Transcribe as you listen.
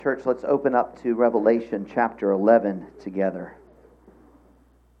Church, let's open up to Revelation chapter 11 together.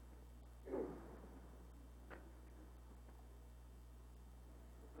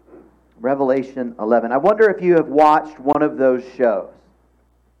 Revelation 11. I wonder if you have watched one of those shows.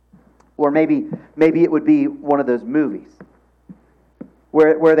 Or maybe it would be one of those movies.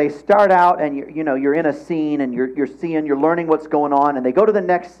 Where they start out and you're in a scene and you're learning what's going on, and they go to the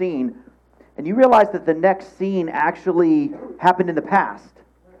next scene and you realize that the next scene actually happened in the past.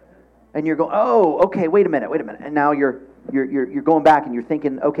 And you're going, oh, okay, wait a minute. And now you're going back and you're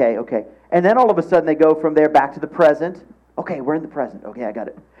thinking, okay. And then all of a sudden they go from there back to the present. Okay, we're in the present. Okay, I got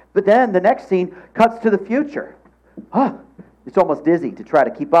it. But then the next scene cuts to the future. It's almost dizzy to try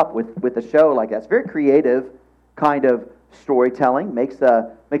to keep up with a show like that. It's very creative kind of storytelling. Makes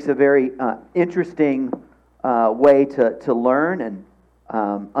a very interesting way to learn and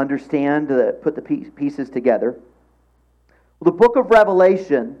understand, put the pieces together. Well, the book of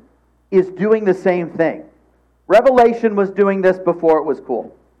Revelation is doing the same thing. Revelation was doing this before it was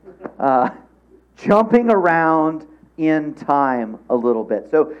cool. Jumping around in time a little bit.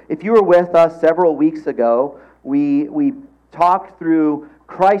 So if you were with us several weeks ago, we talked through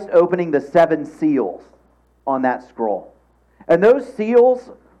Christ opening the 7 seals on that scroll. And those seals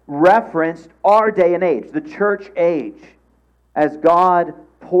referenced our day and age, the church age, as God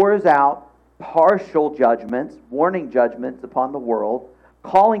pours out partial judgments, warning judgments upon the world,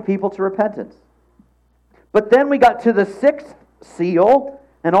 calling people to repentance. But then we got to the 6th seal,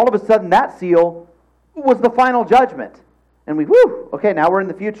 and all of a sudden that seal was the final judgment. And okay, now we're in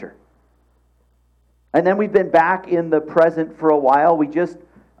the future. And then we've been back in the present for a while. We just,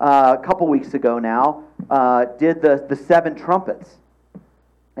 a couple weeks ago now, did the 7 trumpets.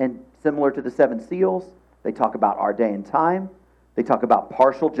 And similar to the 7 seals, they talk about our day and time. They talk about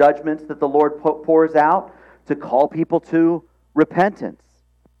partial judgments that the Lord pours out to call people to repentance.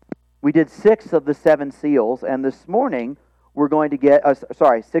 We did 6 of the 7 seals, and this morning we're going to get,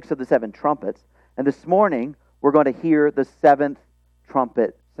 6 of the 7 trumpets, and this morning we're going to hear the 7th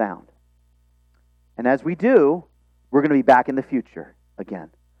trumpet sound. And as we do, we're going to be back in the future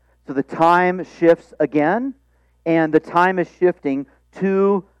again. So the time shifts again, and the time is shifting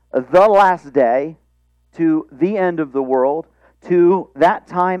to the last day, to the end of the world, to that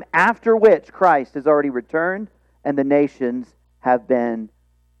time after which Christ has already returned and the nations have been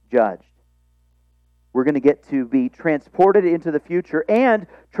judged. We're going to get to be transported into the future and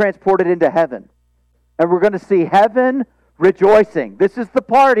transported into heaven. And we're going to see heaven rejoicing. This is the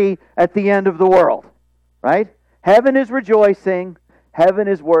party at the end of the world, right? Heaven is rejoicing. Heaven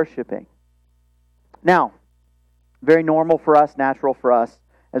is worshiping. Now, very normal for us, natural for us,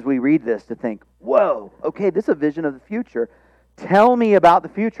 as we read this to think, whoa, okay, this is a vision of the future. Tell me about the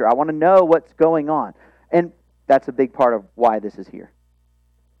future. I want to know what's going on. And that's a big part of why this is here.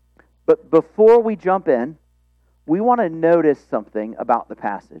 But before we jump in, we want to notice something about the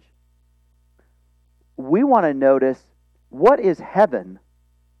passage. We want to notice, what is heaven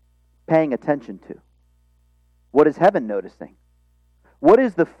paying attention to? What is heaven noticing? What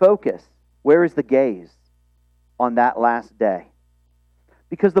is the focus? Where is the gaze on that last day?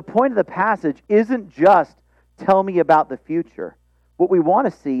 Because the point of the passage isn't just tell me about the future. What we want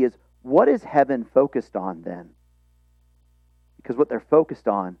to see is, what is heaven focused on then? Because what they're focused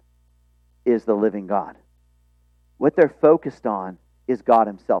on is the living God. What they're focused on is God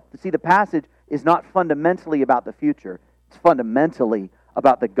himself. See, the passage is not fundamentally about the future. It's fundamentally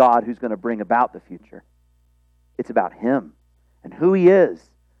about the God who's going to bring about the future. It's about him and who he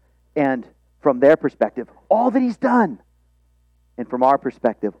is. And from their perspective, all that he's done. And from our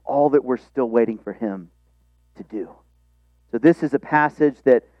perspective, all that we're still waiting for him to do. So this is a passage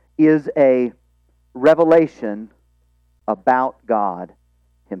that is a revelation about God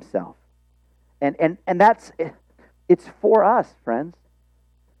himself. And that's, it's for us, friends.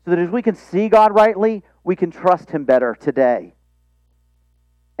 So that as we can see God rightly, we can trust him better today.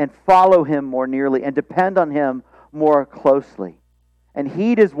 And follow him more nearly and depend on him more closely. And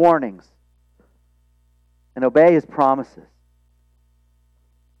heed his warnings. And obey his promises.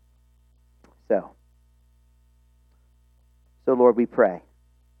 So Lord, we pray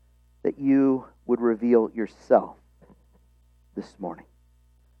that you would reveal yourself this morning.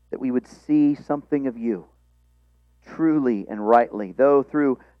 That we would see something of you truly and rightly, though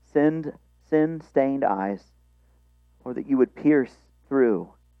through sin-stained eyes, or that you would pierce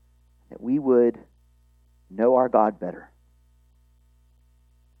through, that we would know our God better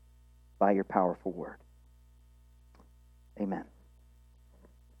by your powerful word. Amen.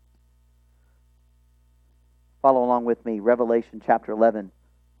 Follow along with me. Revelation chapter 11,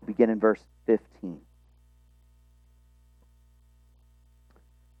 begin in verse 15.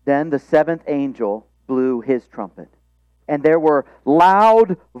 Then the seventh angel blew his trumpet, and there were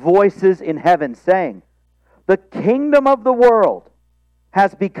loud voices in heaven saying, "The kingdom of the world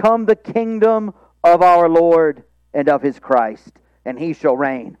has become the kingdom of our Lord and of his Christ, and he shall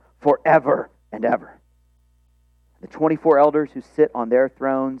reign forever and ever." The 24 elders who sit on their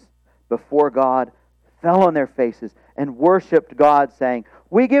thrones before God fell on their faces and worshipped God, saying,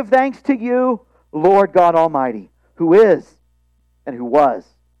 "We give thanks to you, Lord God Almighty, who is and who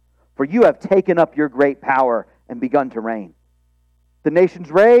was. For you have taken up your great power and begun to reign. The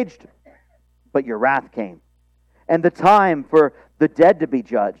nations raged, but your wrath came, and the time for the dead to be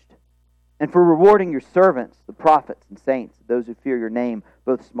judged, and for rewarding your servants, the prophets and saints, those who fear your name,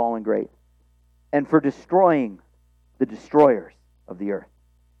 both small and great, and for destroying the destroyers of the earth."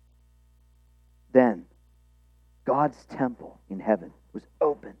 Then God's temple in heaven was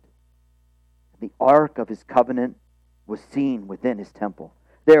opened. The ark of his covenant was seen within his temple.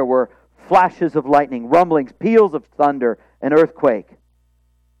 There were flashes of lightning, rumblings, peals of thunder, an earthquake,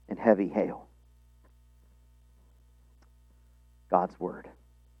 and heavy hail. God's word.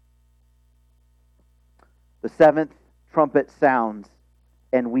 The seventh trumpet sounds,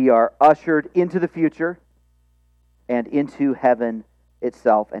 and we are ushered into the future and into heaven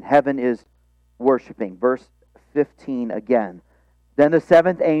itself. And heaven is worshiping. Verse 15 again. Then the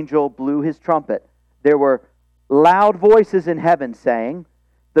seventh angel blew his trumpet. There were loud voices in heaven saying,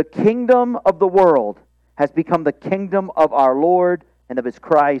 "The kingdom of the world has become the kingdom of our Lord and of his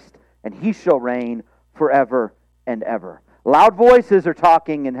Christ, and he shall reign forever and ever." Loud voices are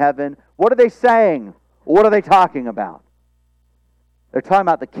talking in heaven. What are they saying? What are they talking about? They're talking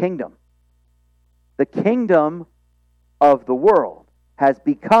about the kingdom. The kingdom of the world has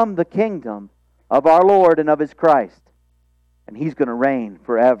become the kingdom of our Lord and of his Christ, and he's going to reign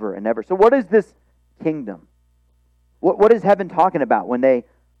forever and ever. So what is this kingdom? What is heaven talking about when they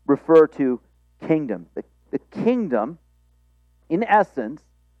refer to kingdom? The kingdom, in essence,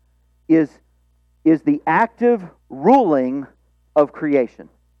 is the active ruling of creation,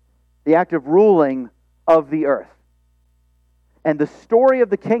 the active ruling of the earth. And the story of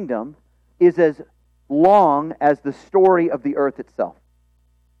the kingdom is as long as the story of the earth itself.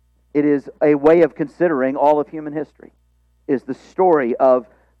 It is a way of considering all of human history, is the story of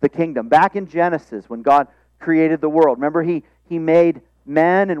the kingdom. Back in Genesis, when God created the world, remember he made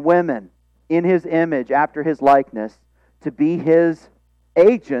men and women in his image, after his likeness, to be his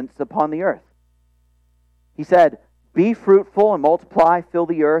agents upon the earth. He said, "Be fruitful and multiply, fill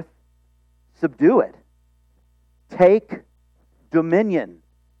the earth, subdue it, take dominion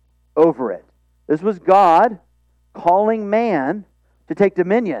over it." This was God calling man to take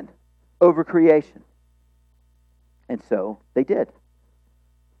dominion over creation. And so they did.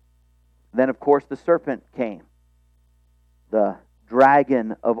 Then, of course, the serpent came, the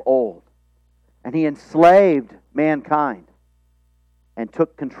dragon of old, and he enslaved mankind and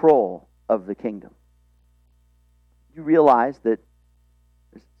took control of the kingdom. You realize that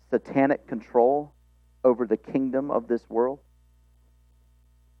there's satanic control over the kingdom of this world?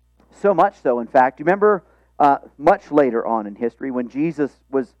 So much so, in fact, you remember much later on in history, when Jesus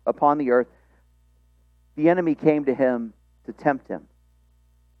was upon the earth, the enemy came to him to tempt him.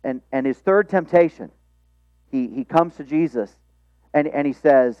 And his third temptation, he comes to Jesus and he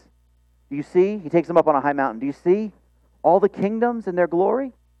says, "Do you see?" He takes him up on a high mountain. "Do you see all the kingdoms and their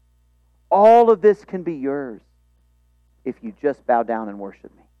glory? All of this can be yours if you just bow down and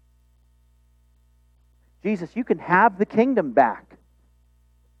worship me." Jesus, you can have the kingdom back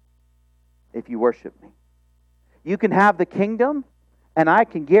if you worship me. You can have the kingdom, and I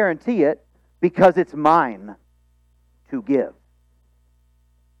can guarantee it because it's mine to give.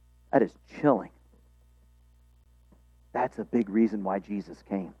 That is chilling. That's a big reason why Jesus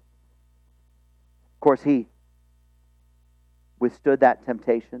came. Of course, he withstood that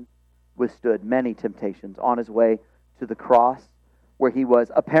temptation, withstood many temptations on his way to the cross, where he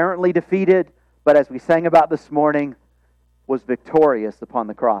was apparently defeated, but as we sang about this morning, was victorious upon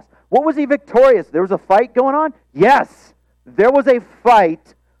the cross. What was he victorious? There was a fight going on? Yes, there was a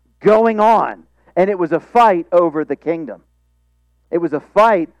fight going on, and it was a fight over the kingdom. It was a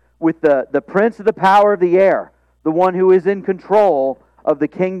fight with the prince of the power of the air, the one who is in control of the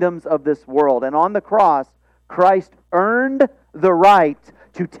kingdoms of this world. And on the cross, Christ earned the right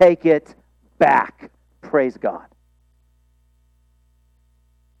to take it back. Praise God.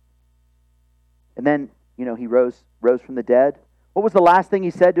 And then, he rose from the dead. What was the last thing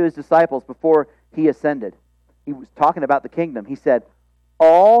he said to his disciples before he ascended? He was talking about the kingdom. He said,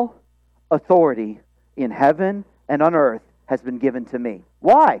 "All authority in heaven and on earth has been given to me."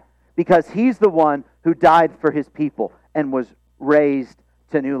 Why? Because he's the one who died for his people and was raised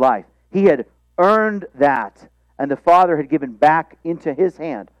to new life. He had earned that, and the Father had given back into his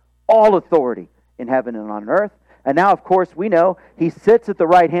hand all authority in heaven and on earth. And now, of course, we know he sits at the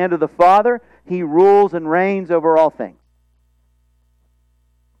right hand of the Father. He rules and reigns over all things.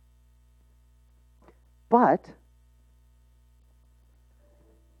 But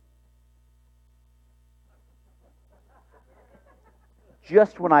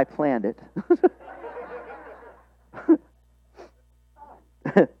just when I planned it,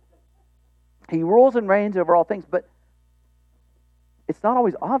 he rules and reigns over all things, but it's not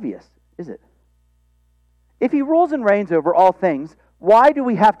always obvious, is it? If he rules and reigns over all things, why do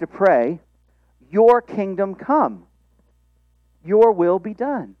we have to pray, your kingdom come, your will be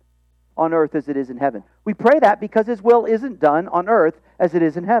done on earth as it is in heaven? We pray that because his will isn't done on earth as it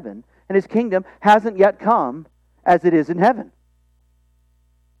is in heaven, and his kingdom hasn't yet come as it is in heaven.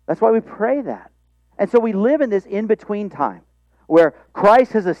 That's why we pray that. And so we live in this in-between time where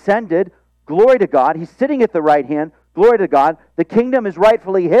Christ has ascended, glory to God, he's sitting at the right hand, glory to God, the kingdom is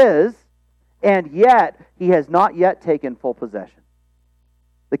rightfully his, and yet he has not yet taken full possession.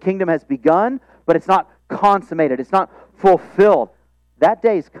 The kingdom has begun, but it's not consummated, it's not fulfilled. That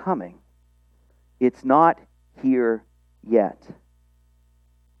day is coming. It's not here yet.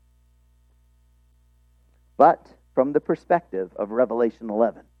 But from the perspective of Revelation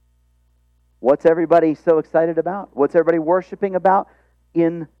 11, what's everybody so excited about? What's everybody worshiping about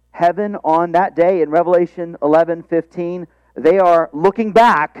in heaven on that day? In Revelation 11:15, they are looking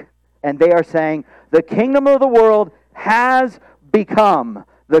back and they are saying, the kingdom of the world has become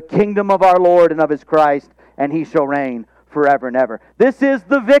the kingdom of our Lord and of his Christ, and he shall reign forever and ever. This is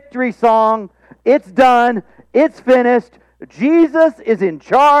the victory song. It's done. It's finished. Jesus is in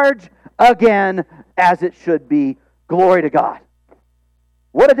charge again, as it should be. Glory to God.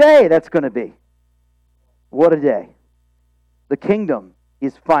 What a day that's going to be. What a day. The kingdom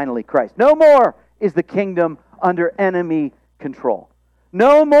is finally Christ. No more is the kingdom under enemy control.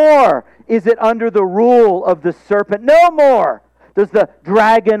 No more is it under the rule of the serpent. No more does the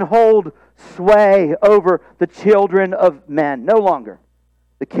dragon hold sway over the children of men. No longer.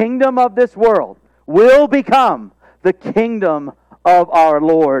 The kingdom of this world will become the kingdom of our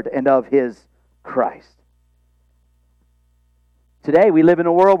Lord and of his Christ. Today we live in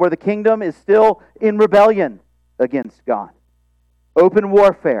a world where the kingdom is still in rebellion against God. Open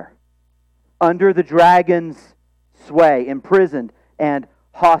warfare, under the dragon's sway, imprisoned and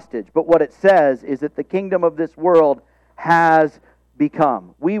hostage. But what it says is that the kingdom of this world has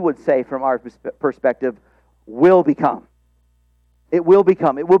become, we would say from our perspective, will become. It will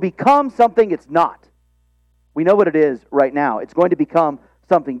become. It will become something it's not. We know what it is right now. It's going to become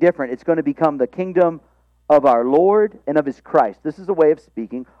something different. It's going to become the kingdom of our Lord and of his Christ. This is a way of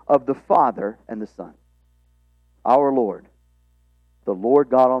speaking of the Father and the Son. Our Lord, the Lord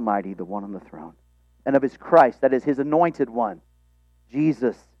God Almighty, the one on the throne, and of his Christ, that is his anointed one,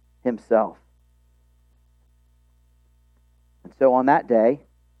 Jesus himself. And so on that day,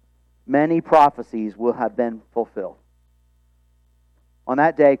 many prophecies will have been fulfilled. On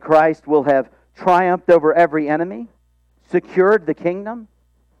that day, Christ will have triumphed over every enemy, secured the kingdom,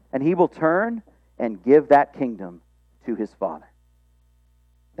 and he will turn and give that kingdom to his Father.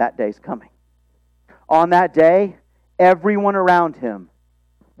 That day's coming. On that day, everyone around him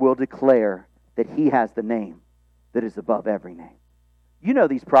will declare that he has the name that is above every name. You know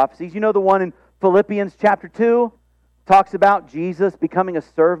these prophecies. You know the one in Philippians chapter 2 talks about Jesus becoming a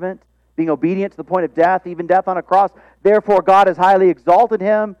servant, being obedient to the point of death, even death on a cross. Therefore, God has highly exalted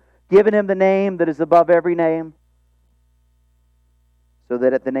him, given him the name that is above every name, so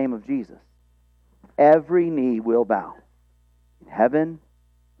that at the name of Jesus, every knee will bow, in heaven,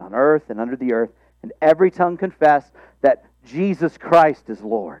 on earth, and under the earth, and every tongue confess that Jesus Christ is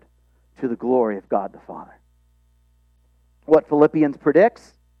Lord, to the glory of God the Father. What Philippians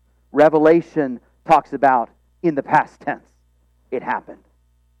predicts, Revelation talks about in the past tense. It happened.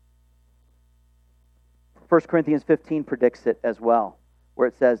 1 Corinthians 15 predicts it as well, where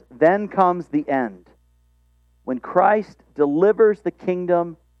it says, "Then comes the end, when Christ delivers the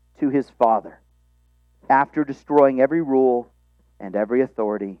kingdom to his Father, after destroying every rule and every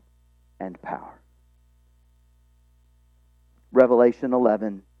authority and power." Revelation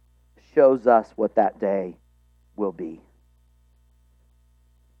 11 shows us what that day will be.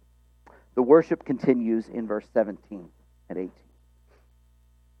 The worship continues in verse 17 and 18,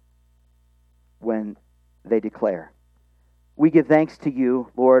 when they declare, "We give thanks to you,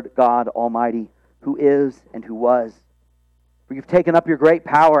 Lord God Almighty, who is and who was. For you've taken up your great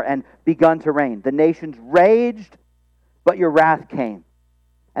power and begun to reign. The nations raged, but your wrath came,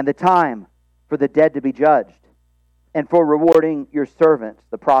 and the time for the dead to be judged, and for rewarding your servants,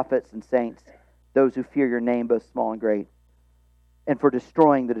 the prophets and saints, those who fear your name, both small and great, and for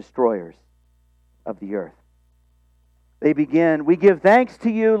destroying the destroyers of the earth. They begin, we give thanks to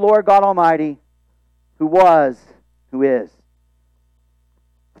you, Lord God Almighty, who was, who is.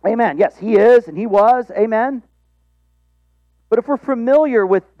 Amen. Yes, He is and He was. Amen. But if we're familiar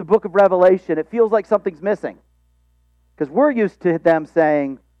with the book of Revelation, it feels like something's missing. Because we're used to them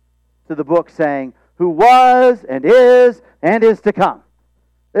saying, to the book saying, who was and is to come.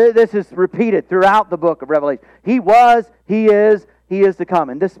 This is repeated throughout the book of Revelation. He was, He is to come.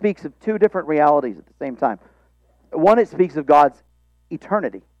 And this speaks of two different realities at the same time. One, it speaks of God's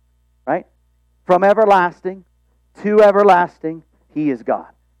eternity, right? From everlasting to everlasting, He is God.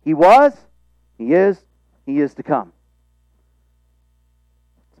 He was, He is to come.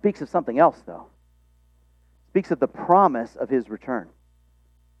 It speaks of something else, though. It speaks of the promise of His return.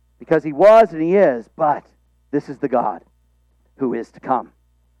 Because He was and He is, but this is the God who is to come.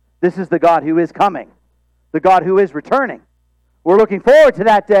 This is the God who is coming. The God who is returning. We're looking forward to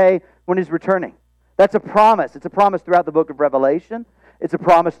that day when He's returning. That's a promise. It's a promise throughout the book of Revelation. It's a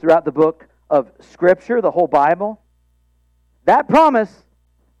promise throughout the book of Scripture, the whole Bible. That promise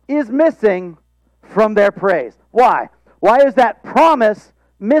is missing from their praise. Why? Why is that promise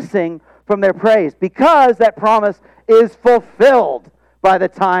missing from their praise? Because that promise is fulfilled by the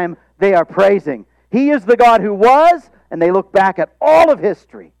time they are praising. He is the God who was, and they look back at all of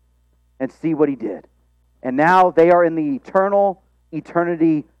history and see what He did. And now they are in the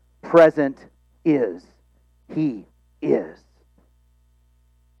eternity present is. He is.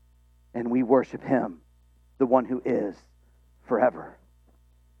 And we worship Him, the one who is forever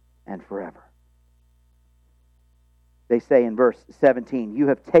and forever. They say in verse 17, you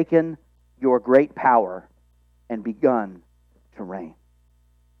have taken your great power and begun to reign.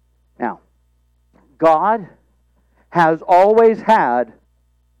 Now, God has always had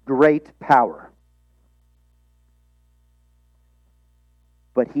great power.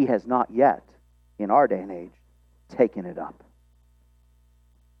 But He has not yet, in our day and age, taken it up.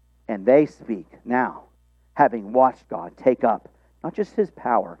 And they speak now, having watched God take up not just His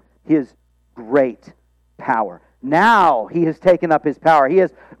power, His great power. Now He has taken up His power. He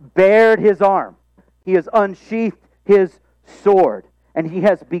has bared His arm. He has unsheathed His sword. And He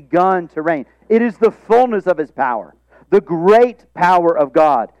has begun to reign. It is the fullness of His power. The great power of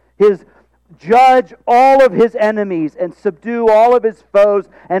God. His judge all of His enemies and subdue all of His foes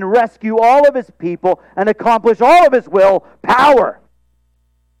and rescue all of His people and accomplish all of His will. Power.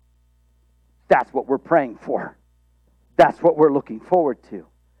 That's what we're praying for. That's what we're looking forward to.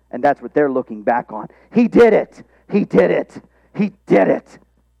 And that's what they're looking back on. He did it. He did it. He did it.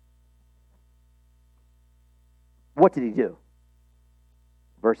 What did He do?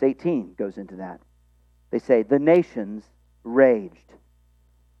 Verse 18 goes into that. They say, the nations raged.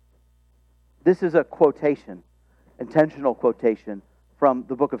 This is a quotation, intentional quotation from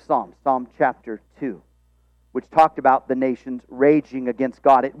the book of Psalms, Psalm chapter 2, which talked about the nations raging against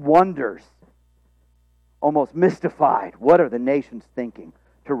God. It wonders, almost mystified, what are the nations thinking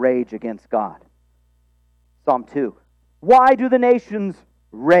to rage against God? Psalm 2, why do the nations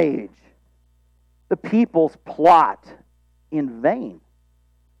rage? The peoples plot in vain.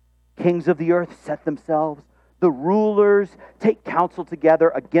 Kings of the earth set themselves. The rulers take counsel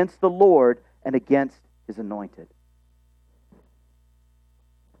together against the Lord and against His anointed.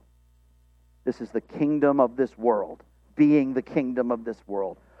 This is the kingdom of this world, being the kingdom of this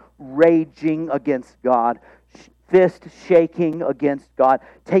world, raging against God, fist shaking against God,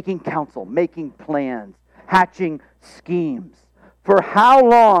 taking counsel, making plans, hatching schemes. For how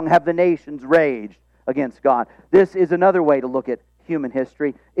long have the nations raged against God? This is another way to look at human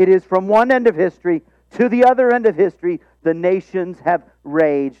history. It is from one end of history to the other end of history, the nations have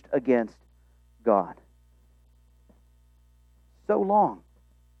raged against God. So long.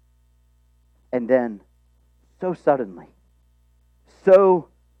 And then, so suddenly, so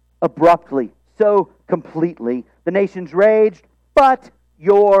abruptly, so completely, the nations raged, but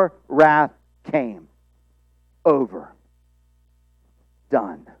your wrath came. Over.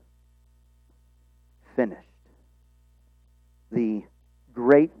 Done. Finished. The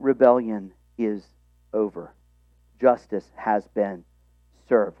great rebellion is over. Justice has been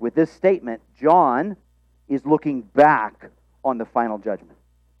served. With this statement, John is looking back on the final judgment.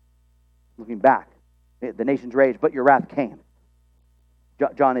 Looking back. The nations raged, but your wrath came.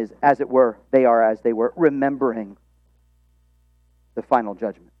 John is, as it were, they are as they were, remembering the final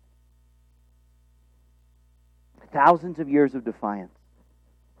judgment. Thousands of years of defiance,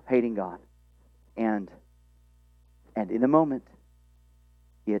 hating God, and in a moment,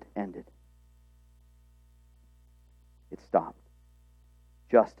 it ended. it stopped.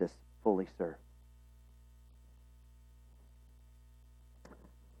 Justice fully served.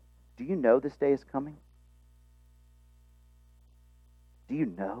 Do you know this day is coming? Do you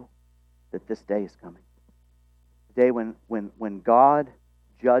know that this day is coming? The day when God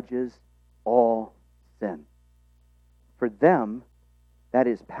judges all sin. For them, that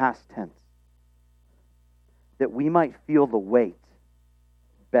is past tense. That we might feel the weight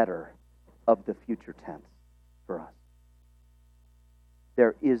better of the future tense for us.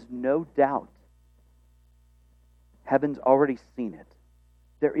 There is no doubt. Heaven's already seen it.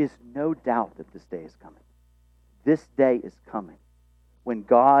 There is no doubt that this day is coming. This day is coming when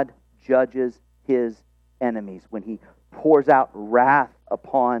God judges His enemies, when He pours out wrath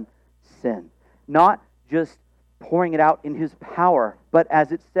upon sin. Not just pouring it out in His power, but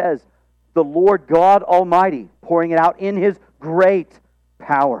as it says, the Lord God Almighty pouring it out in His great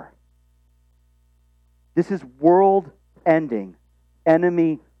power. This is world-ending,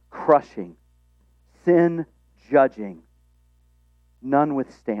 enemy-crushing, sin-judging,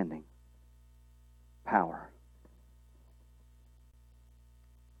 none-withstanding power.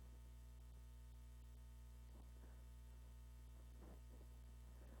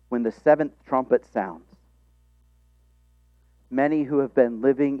 When the seventh trumpet sounds, many who have been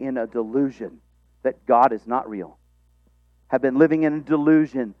living in a delusion that God is not real, have been living in a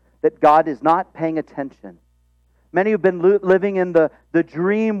delusion that God is not paying attention. Many have been living in the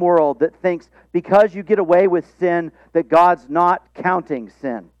dream world that thinks because you get away with sin that God's not counting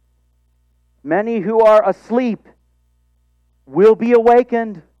sin. Many who are asleep will be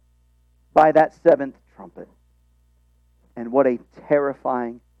awakened by that seventh trumpet. And what a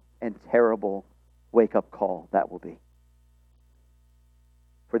terrifying and terrible wake-up call that will be.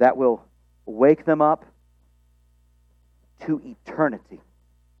 For that will wake them up to eternity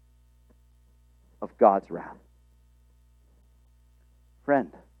of God's wrath.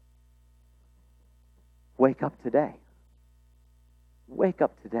 Friend, wake up today. Wake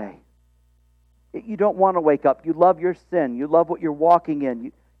up today. You don't want to wake up. You love your sin. You love what you're walking in.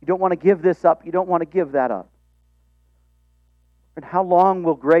 You don't want to give this up. You don't want to give that up. And how long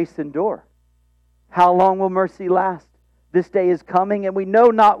will grace endure? How long will mercy last? This day is coming and we know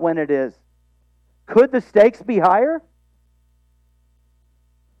not when it is. Could the stakes be higher?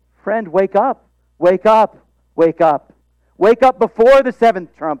 Friend, wake up. Wake up. Wake up. Wake up before the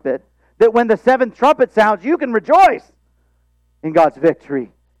seventh trumpet, that when the seventh trumpet sounds, you can rejoice in God's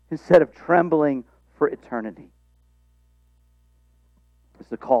victory instead of trembling for eternity. It's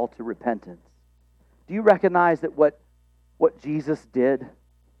the call to repentance. Do you recognize that what Jesus did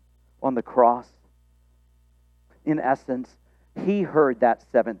on the cross, in essence, He heard that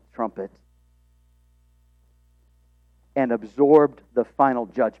seventh trumpet and absorbed the final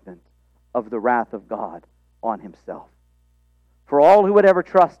judgment of the wrath of God on Himself. For all who would ever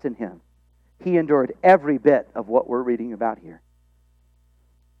trust in Him, He endured every bit of what we're reading about here,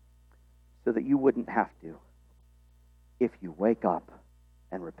 so that you wouldn't have to if you wake up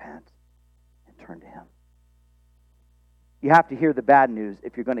and repent and turn to Him. You have to hear the bad news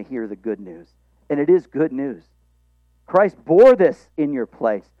if you're going to hear the good news. And it is good news. Christ bore this in your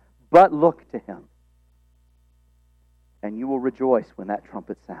place, but look to Him. And you will rejoice when that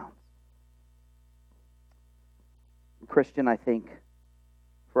trumpet sounds. Christian, I think,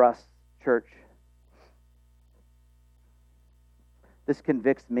 for us, church, this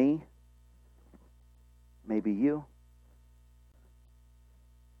convicts me, maybe you.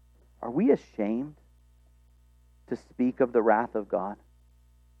 Are we ashamed to speak of the wrath of God?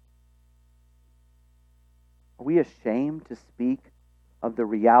 Are we ashamed to speak of the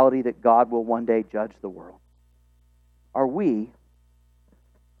reality that God will one day judge the world? Are we,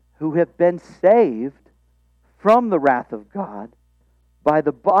 who have been saved from the wrath of God by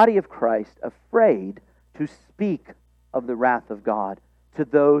the body of Christ, afraid to speak of the wrath of God to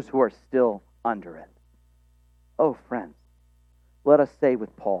those who are still under it? Oh, friends, let us say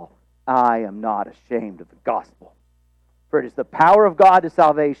with Paul, I am not ashamed of the gospel, for it is the power of God to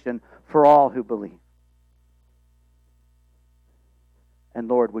salvation for all who believe. And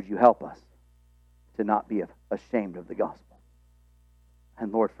Lord, would you help us to not be ashamed of the gospel?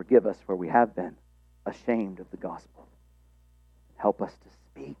 And Lord, forgive us where we have been ashamed of the gospel. Help us to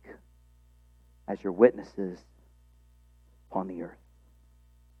speak as your witnesses upon the earth.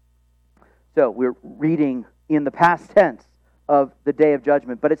 So we're reading in the past tense of the day of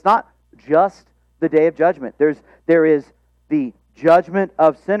judgment, but it's not just the day of judgment. There is the judgment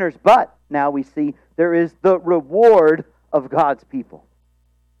of sinners, but now we see there is the reward of God's people.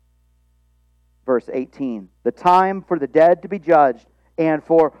 Verse 18, the time for the dead to be judged and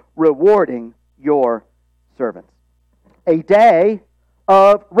for rewarding your servants. a day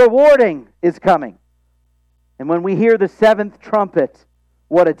of rewarding is coming. And when we hear the seventh trumpet,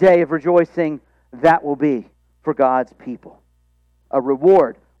 what a day of rejoicing that will be for God's people. A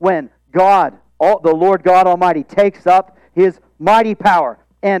reward when God, the Lord God Almighty, takes up His mighty power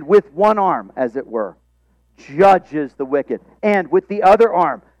and with one arm, as it were, judges the wicked, and with the other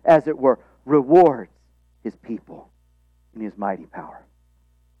arm, as it were, rewards His people in His mighty power.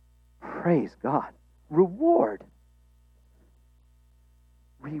 Praise God. Reward.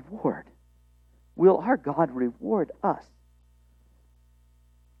 Reward. Will our God reward us?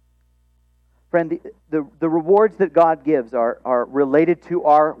 Friend, the rewards that God gives are related to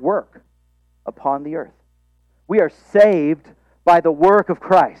our work upon the earth. We are saved by the work of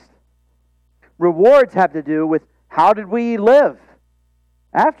Christ. Rewards have to do with how did we live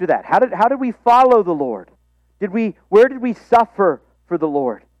after that? How did we follow the Lord? Where did we suffer for the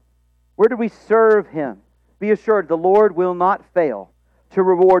Lord? Where did we serve Him? Be assured, the Lord will not fail to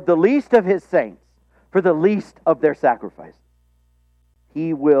reward the least of His saints for the least of their sacrifice.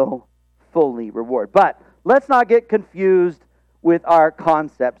 He will fully reward. But let's not get confused with our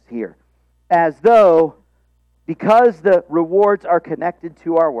concepts here, as though because the rewards are connected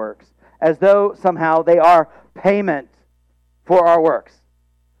to our works, as though somehow they are payment for our works.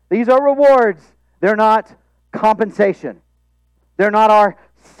 These are rewards. They're not compensation. They're not our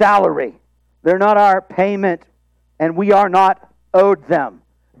salary. They're not our payment, and we are not owed them.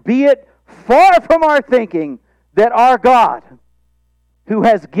 Be it far from our thinking that our God, who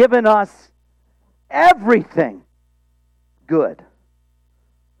has given us everything good,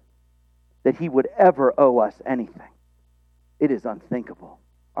 that He would ever owe us anything. It is unthinkable.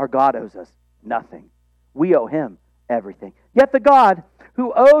 Our God owes us nothing. We owe Him everything. Yet the God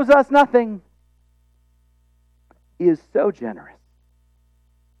who owes us nothing is so generous.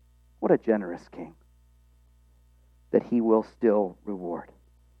 What a generous King, that He will still reward.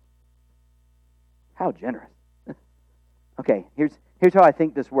 How generous. Okay, here's how I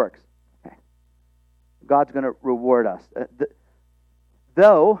think this works. Okay. God's going to reward us.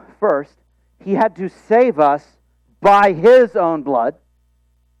 Though, first, He had to save us by His own blood,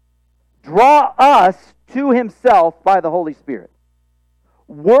 draw us to Himself by the Holy Spirit,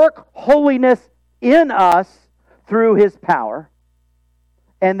 work holiness in us through His power,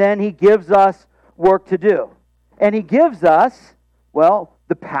 and then He gives us work to do. And He gives us, well,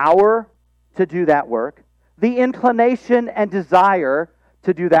 the power to do that work, the inclination and desire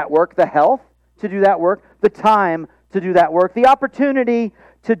to do that work, the health to do that work, the time to do that work, the opportunity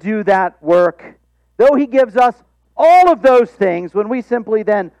to do that work. Though He gives us all of those things, when we simply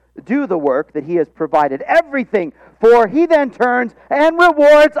then do the work that He has provided everything for, He then turns and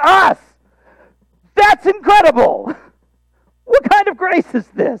rewards us. That's incredible! What kind of grace is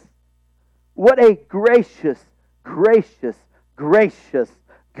this? What a gracious, gracious, gracious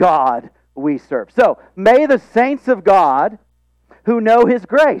God we serve. So, may the saints of God who know His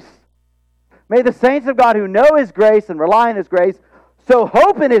grace, may the saints of God who know His grace and rely on His grace, so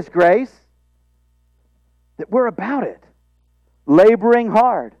hope in His grace that we're about it, laboring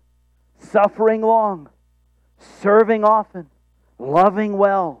hard, suffering long, serving often, loving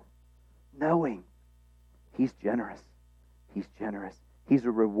well, knowing He's generous. He's generous. He's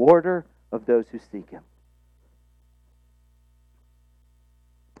a rewarder of those who seek Him.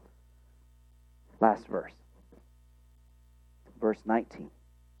 Last verse. Verse 19.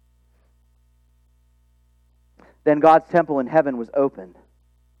 Then God's temple in heaven was opened.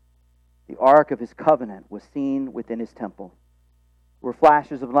 The ark of His covenant was seen within His temple. There were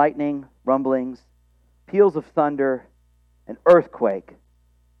flashes of lightning, rumblings, peals of thunder, an earthquake,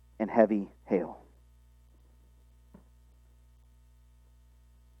 and heavy hail.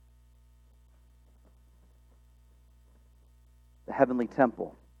 The heavenly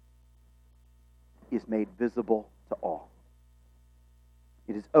temple is made visible to all.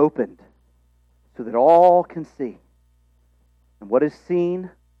 It is opened so that all can see. And what is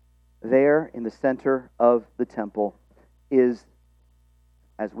seen there in the center of the temple is,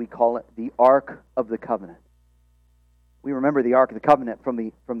 as we call it, the Ark of the Covenant. We remember the Ark of the Covenant from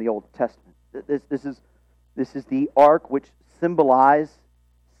the Old Testament. This is the Ark which symbolizes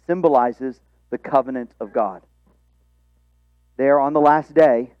the covenant of God. There on the last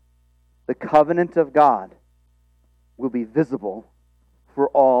day, the covenant of God will be visible for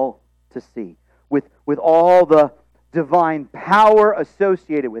all to see, with all the divine power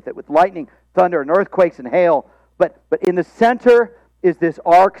associated with it, with lightning, thunder, and earthquakes and hail. But in the center is this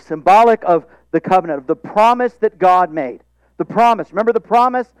ark, symbolic of the covenant, of the promise that God made. The promise. Remember the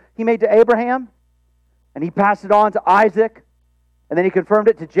promise He made to Abraham? And He passed it on to Isaac. And then He confirmed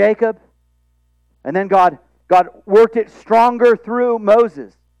it to Jacob. And then God God worked it stronger through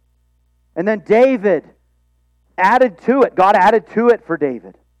Moses. And then David added to it. God added to it for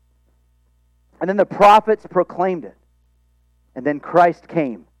David. And then the prophets proclaimed it. And then Christ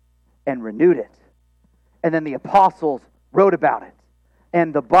came and renewed it. And then the apostles wrote about it.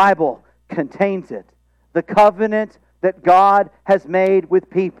 And the Bible contains it. The covenant that God has made with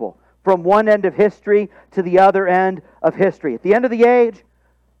people from one end of history to the other end of history. At the end of the age,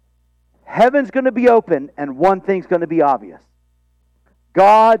 heaven's going to be open and one thing's going to be obvious.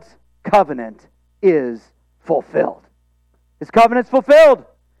 God's covenant is fulfilled. His covenant's fulfilled.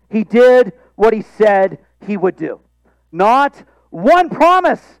 He did what He said He would do. Not one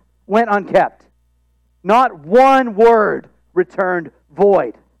promise went unkept. Not one word returned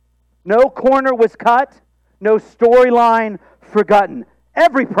void. No corner was cut. No storyline forgotten.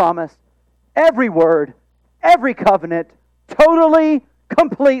 Every promise, every word, every covenant, totally,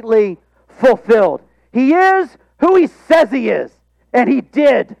 completely fulfilled. He is who He says He is, and He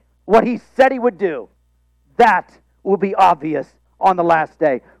did what He said He would do. That will be obvious on the last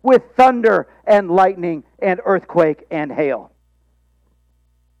day, with thunder and lightning and earthquake and hail.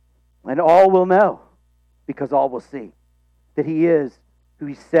 And all will know, because all will see, that He is who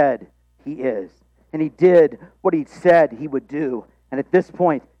He said He is. And He did what He said He would do. And at this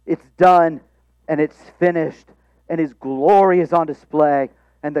point, it's done and it's finished. And His glory is on display.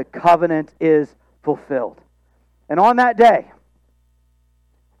 And the covenant is fulfilled. And on that day,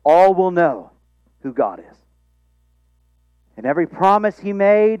 all will know who God is. And every promise He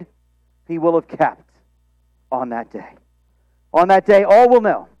made, He will have kept on that day. On that day, all will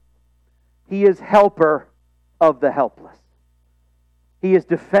know He is helper of the helpless. He is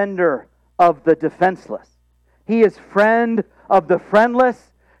defender of the defenseless. He is friend of the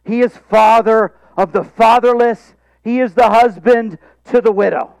friendless. He is father of the fatherless. He is the husband to the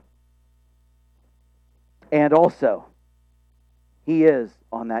widow. And also, He is,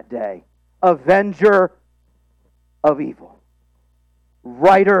 on that day, avenger of evil,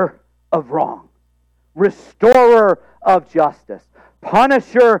 righter of wrong, restorer of justice,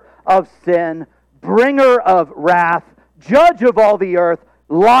 punisher of sin, bringer of wrath, judge of all the earth,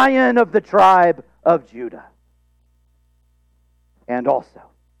 Lion of the tribe of Judah. And also,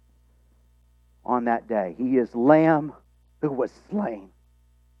 on that day, He is Lamb who was slain,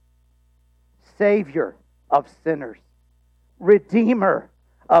 Savior of sinners, Redeemer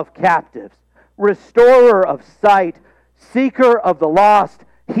of captives, Restorer of sight, Seeker of the lost,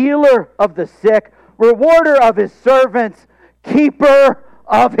 Healer of the sick, Rewarder of His servants, Keeper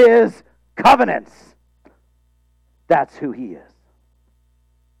of His covenants. That's who He is.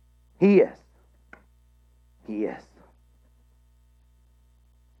 He is. He is.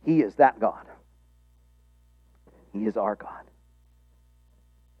 He is that God. He is our God.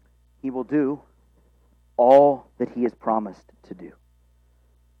 He will do all that He has promised to do.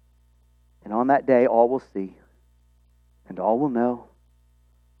 And on that day, all will see, and all will know,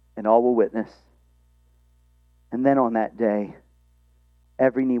 and all will witness. And then on that day,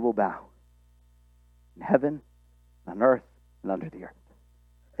 every knee will bow, in heaven, on earth, and under the earth.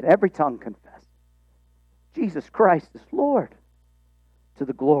 And every tongue confess Jesus Christ is Lord, to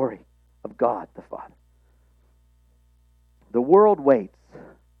the glory of God the Father. The world waits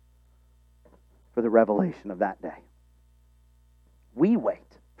for the revelation of that day. We wait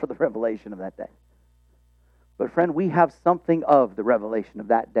for the revelation of that day. But friend, we have something of the revelation of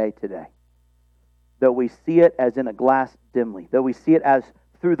that day today. Though we see it as in a glass dimly, though we see it as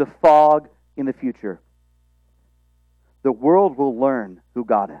through the fog in the future, the world will learn who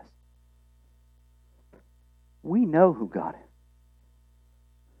God is. We know who God is.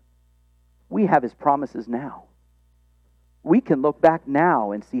 We have His promises now. We can look back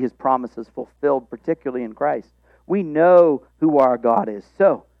now and see His promises fulfilled, particularly in Christ. We know who our God is.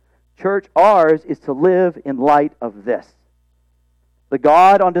 So, church, ours is to live in light of this. The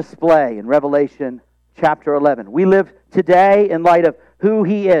God on display in Revelation chapter 11. We live today in light of who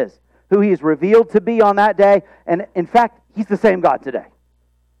He is, who He is revealed to be on that day. And in fact, He's the same God today.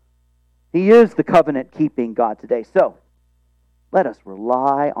 He is the covenant-keeping God today. So, let us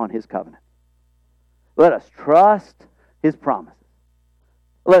rely on His covenant. Let us trust His promises.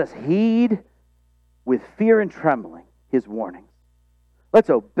 Let us heed with fear and trembling His warnings. Let's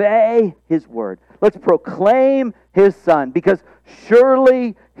obey His word. Let's proclaim His Son, because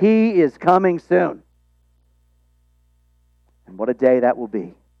surely He is coming soon. And what a day that will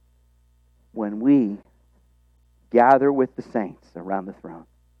be when we gather with the saints around the throne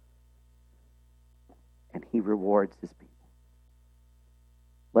and He rewards His people.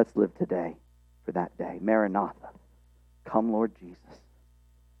 Let's live today for that day. Maranatha. Come, Lord Jesus.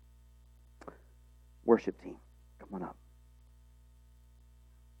 Worship team. Come on up.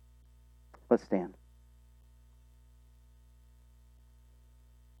 Let's stand.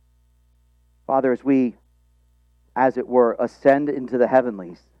 Father, as we, as it were, ascend into the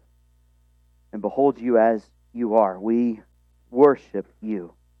heavenlies and behold you as you are, we worship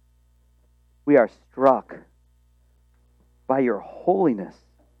you. We are struck by your holiness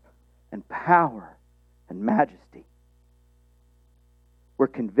and power and majesty. We're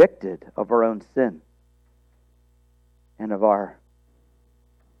convicted of our own sin and of our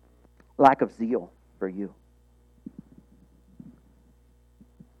lack of zeal for you.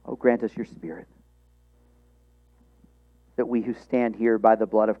 Oh, grant us your Spirit, that we who stand here by the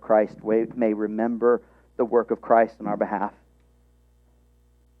blood of Christ may remember the work of Christ on our behalf.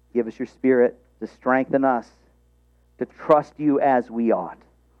 Give us your Spirit to strengthen us, to trust you as we ought,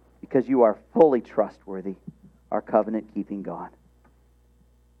 because you are fully trustworthy, our covenant-keeping God.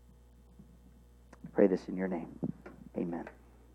 I pray this in your name. Amen.